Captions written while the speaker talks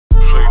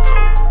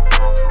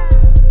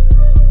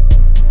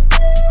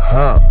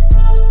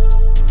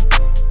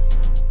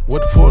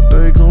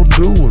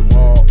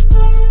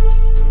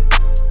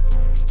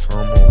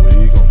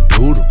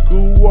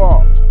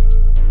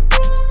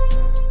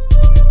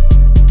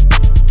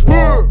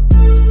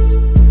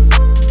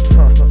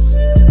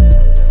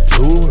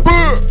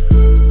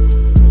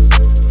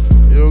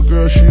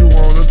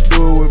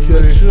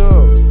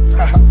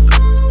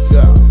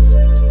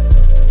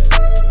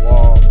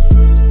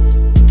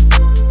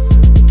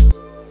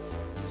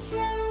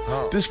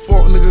This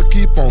fuck nigga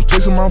keep on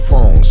texting my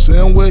phone,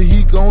 saying what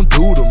he gon'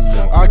 do to me.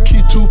 I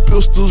keep 2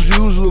 pistols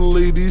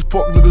usually, these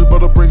fuck niggas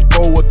better bring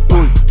 4 or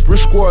 3. Brick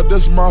squad,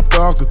 that's my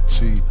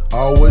faculty. I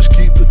always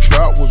keep the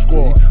trap with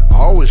me, I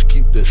always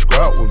keep that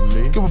scrap with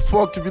me. Give a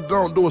fuck if you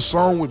don't do a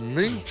song with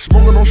me.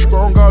 Smoking on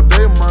strong all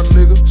day, my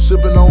nigga.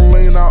 Sipping on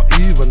lean out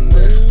evening.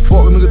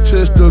 Fuck nigga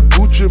test the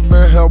Gucci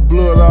man, have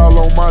blood all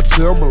on my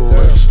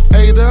Timberlands.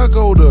 Hey, there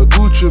go the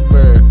Gucci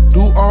man.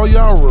 Do all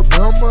y'all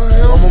remember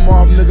him? I'm a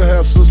mob nigga,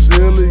 have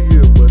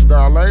Sicilian, but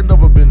nah, I ain't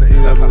never been to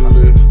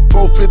Italy.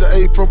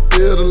 458 from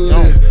Italy,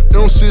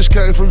 M6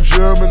 came from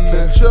Germany.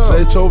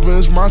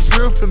 Beethoven's my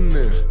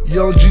symphony,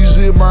 Young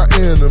GZ my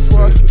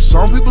enemy.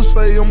 Some people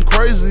say I'm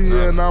crazy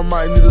and I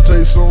might need to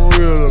take some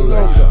real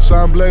life.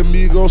 Sign Black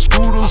Migo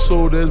Scooter,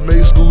 so that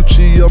makes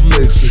Gucci a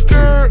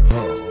Mexican.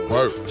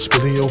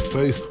 Spit in your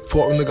face,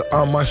 fuck nigga,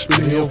 I might spit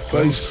in your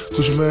face.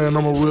 Gucci man,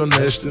 I'm a real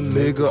nasty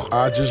nigga,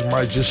 I just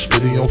might just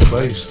spit in your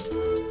face.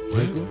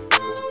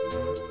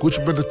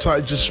 Gucci been the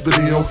tight, just spit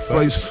in your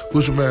face.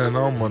 Gucci man,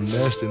 I'm a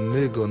nasty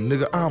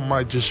nigga, I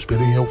might just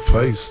spit in your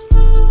face.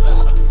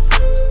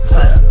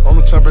 I'm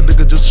the type of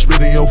nigga just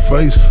spit in your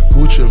face.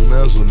 Gucci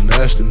man's a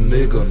nasty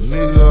nigga,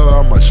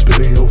 I might spit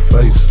in your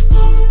face.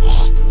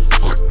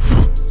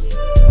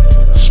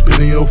 Spit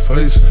in your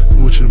face,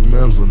 Gucci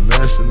man's a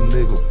nasty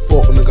nigga.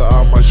 Fuck nigga,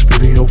 I might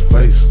spit in your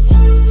face.